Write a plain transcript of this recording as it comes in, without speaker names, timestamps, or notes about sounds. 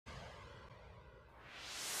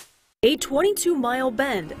A 22-mile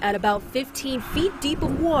bend at about 15 feet deep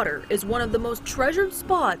of water is one of the most treasured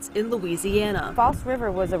spots in Louisiana. False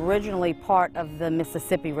River was originally part of the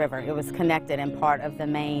Mississippi River. It was connected and part of the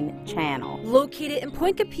main channel. Located in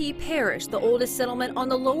Pointe-Coupee Parish, the oldest settlement on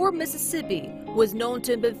the lower Mississippi, was known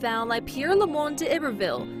to have been found by Pierre Lamont de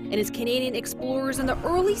Iberville and his Canadian explorers in the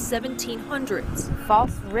early 1700s.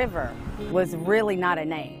 False River was really not a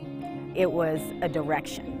name. It was a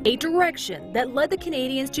direction. A direction that led the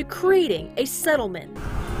Canadians to creating a settlement.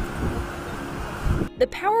 The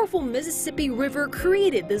powerful Mississippi River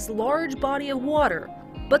created this large body of water,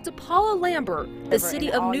 but to Paula Lambert, the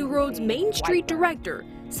City of New Roads Main Street director,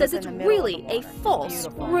 says it's really a false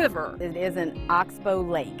river. It is an oxbow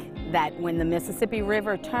lake that when the Mississippi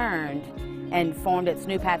River turned and formed its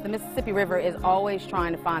new path, the Mississippi River is always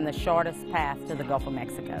trying to find the shortest path to the Gulf of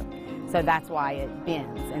Mexico. So that's why it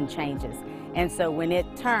bends and changes. And so when it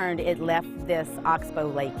turned, it left this oxbow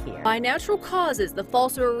lake here. By natural causes, the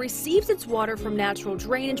False River receives its water from natural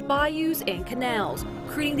drainage bayous and canals,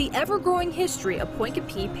 creating the ever-growing history of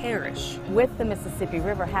Pointe-Coupee Parish. With the Mississippi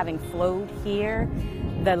River having flowed here,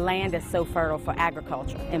 the land is so fertile for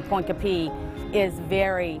agriculture. And Pointe-Coupee is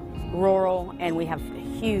very rural, and we have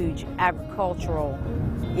huge agricultural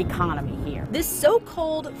economy here. This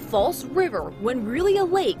so-called False River, when really a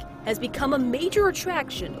lake, has become a major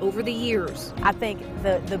attraction over the years. I think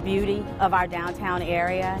the beauty of our downtown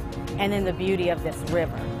area and then the beauty of this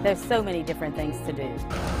river. There's so many different things to do.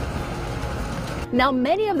 Now,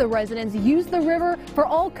 many of the residents use the river for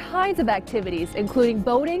all kinds of activities, including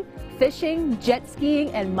boating, fishing, jet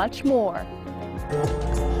skiing, and much more.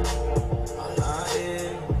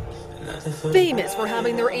 Famous for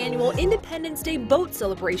having their annual Independence Day boat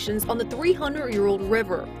celebrations on the 300-year-old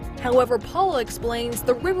river. However, Paula explains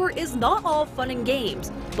the river is not all fun and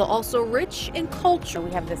games, but also rich in culture.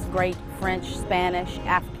 We have this great French, Spanish,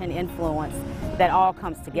 African influence that all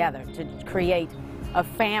comes together to create a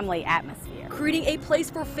family atmosphere. Creating a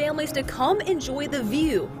place for families to come enjoy the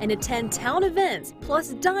view and attend town events, plus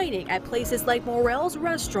dining at places like Morel's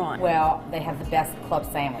Restaurant. Well, they have the best club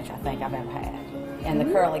sandwich I think I've ever had. And the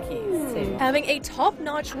curly keys, too. Having a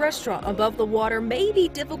top-notch restaurant above the water may be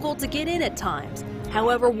difficult to get in at times.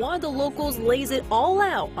 However, one of the locals lays it all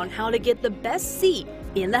out on how to get the best seat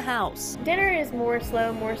in the house. Dinner is more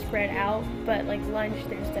slow, more spread out, but like lunch,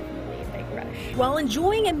 there's definitely a big rush. While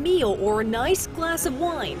enjoying a meal or a nice glass of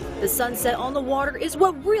wine, the sunset on the water is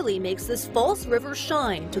what really makes this False River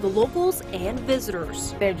shine to the locals and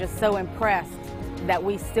visitors. They're just so impressed that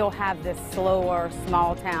we still have this slower,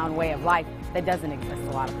 small-town way of life that doesn't exist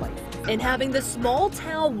a lot of places. And having the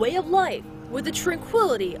small-town way of life with the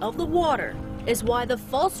tranquility of the water is why the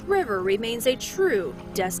False River remains a true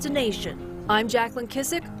destination. I'm Jacquelyn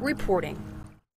Kisic reporting.